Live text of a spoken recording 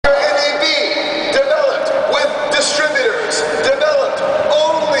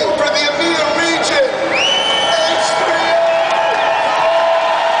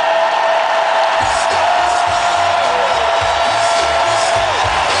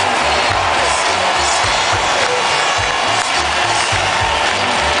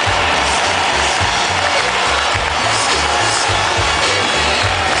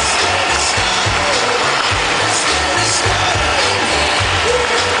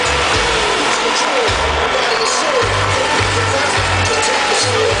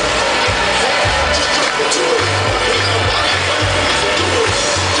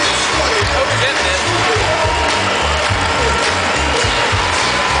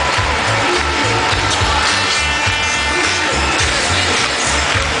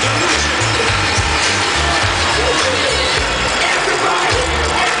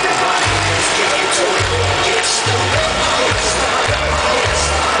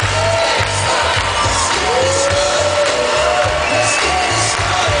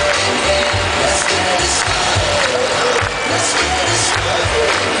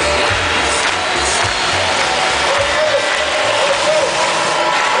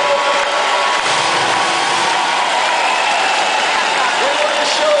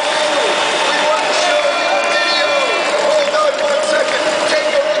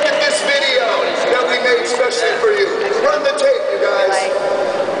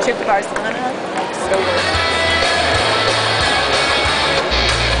trip to Barcelona, like, so worth it.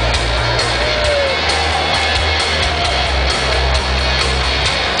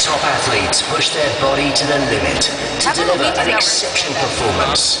 Top athletes push their body to the limit to deliver an exceptional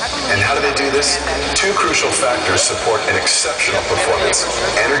performance. And how do they do this? Two crucial factors support an exceptional performance: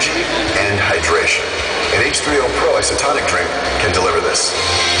 energy and hydration. An H30 Pro isotonic drink can deliver this.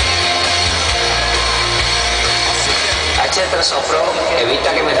 H30 Pro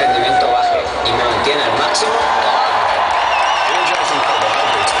evita que mi rendimiento baje y me mantiene al máximo. Energizing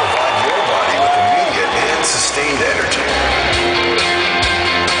carbohydrates provide your body with immediate and sustained energy.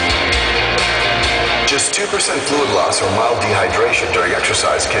 Just 2% fluid loss or mild dehydration during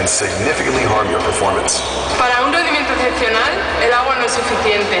exercise can significantly harm your performance. Para un rendimiento excepcional, el agua no es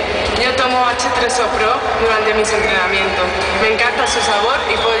suficiente. Yo tomo H30 Pro durante mis entrenamientos. Me encanta su sabor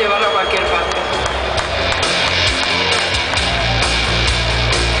y puedo llevarlo a cualquier parte.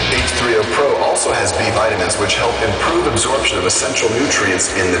 H30 Pro also has B vitamins, which help improve absorption of essential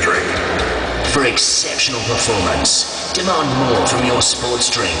nutrients in the drink. For exceptional performance, demand more from your sports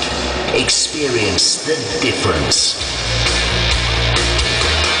drink. Experience the difference.